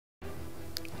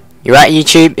You're at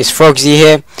YouTube, it's Frogzy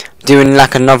here, doing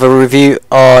like another review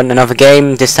on another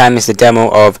game. This time it's the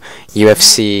demo of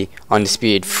UFC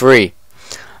Undisputed 3.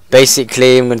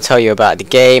 Basically, I'm going to tell you about the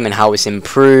game and how it's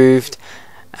improved,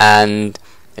 and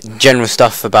general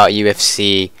stuff about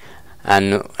UFC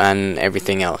and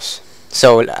everything else.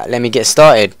 So let me get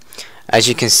started. As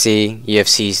you can see,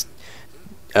 UFC's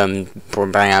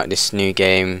bring out this new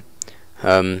game.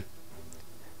 Well,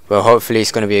 hopefully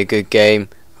it's going to be a good game.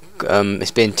 It's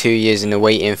been 2 years in the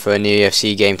waiting for a new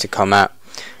UFC game to come out.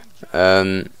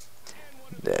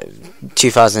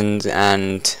 2010,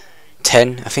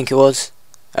 I think it was.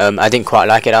 I didn't quite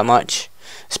like it that much,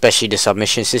 especially the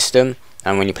submission system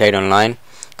and when you played online,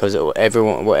 because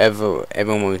everyone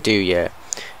would do,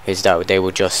 is that they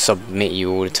will just submit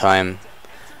you all the time,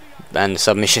 and the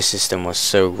submission system was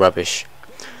so rubbish.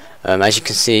 As you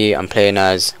can see, I'm playing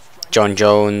as John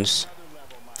Jones,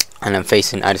 and I'm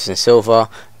facing Anderson Silva,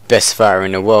 best fighter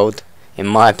in the world, in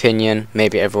my opinion,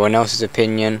 maybe everyone else's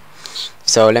opinion.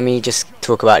 So let me just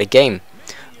talk about the game.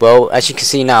 Well, as you can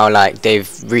see now, like, they've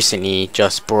recently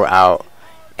just brought out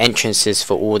entrances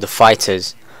for all the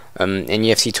fighters. In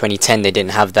UFC 2010 they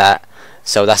didn't have that,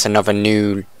 so that's another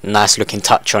new nice looking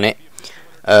touch on it.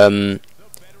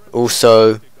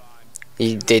 Also,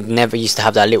 they never used to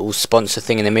have that little sponsor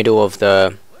thing in the middle of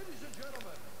the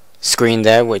screen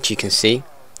there, which you can see.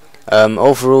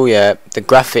 Overall, the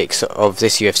graphics of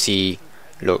this UFC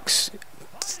looks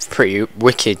pretty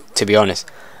wicked, to be honest.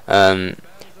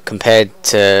 Compared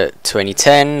to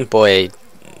 2010, boy,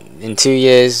 in 2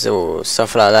 years or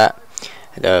stuff like that,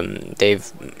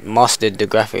 they've mastered the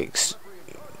graphics,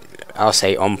 I'll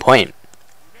say, on point.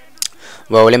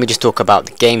 Well, let me just talk about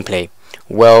the gameplay.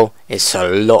 Well, it's a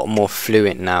lot more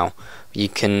fluent now. You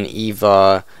can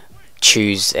either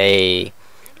choose a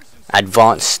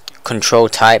advanced control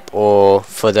type, or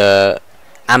for the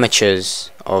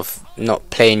amateurs of not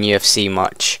playing UFC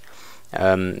much,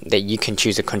 that you can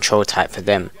choose a control type for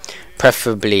them.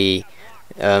 Preferably,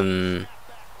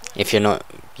 if you're not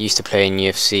used to playing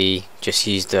UFC, just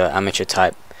use the amateur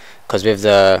type, because with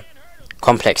the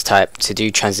complex type, to do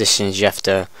transitions you have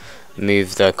to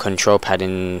move the control pad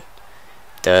in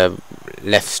the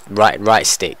right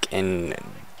stick in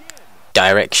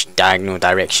diagonal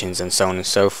directions, and so on and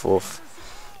so forth.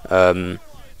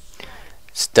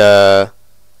 It's the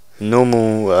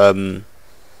normal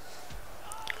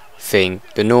thing.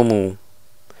 The normal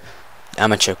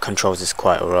amateur controls is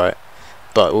quite alright,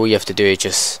 but all you have to do is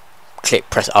just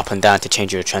press up and down to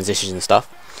change your transitions and stuff.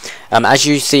 As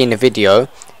you see in the video,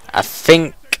 I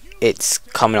think it's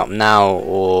coming up now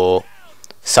or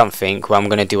something, where I'm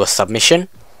going to do a submission.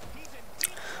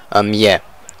 As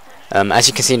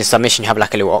you can see in the submission, you have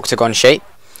like a little octagon shape,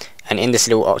 and in this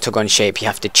little octagon shape you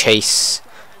have to chase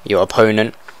your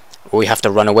opponent, or you have to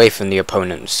run away from the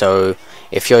opponent. So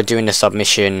if you're doing the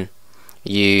submission,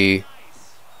 you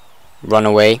run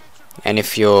away, and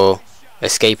if you're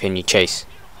escaping, you chase.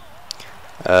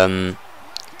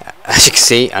 As you can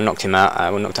see, I knocked him out. I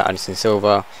knocked out Anderson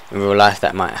Silva. In real life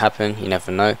that might happen, you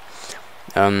never know.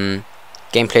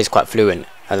 Gameplay is quite fluent.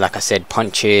 Like I said,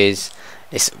 punches,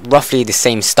 it's roughly the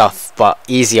same stuff, but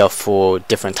easier for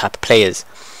different type of players.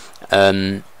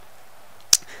 They've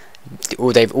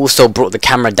also brought the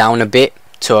camera down a bit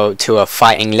to a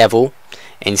fighting level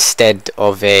instead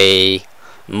of a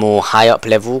more high up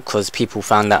level, because people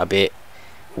found that a bit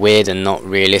weird and not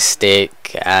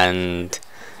realistic, and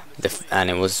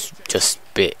it was just a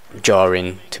bit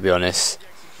jarring, to be honest.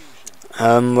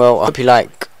 Well, I hope you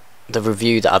like the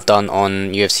review that I've done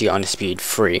on UFC Undisputed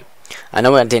 3. I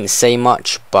know I didn't say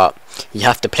much, but you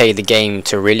have to play the game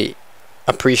to really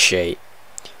appreciate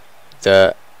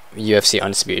the UFC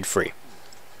Undisputed 3.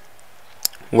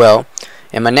 Well,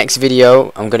 in my next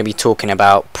video I'm going to be talking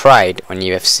about Pride on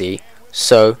UFC.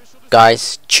 So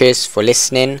guys, cheers for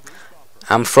listening.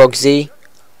 I'm Frogzy.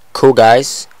 Cool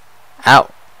guys.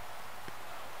 Out.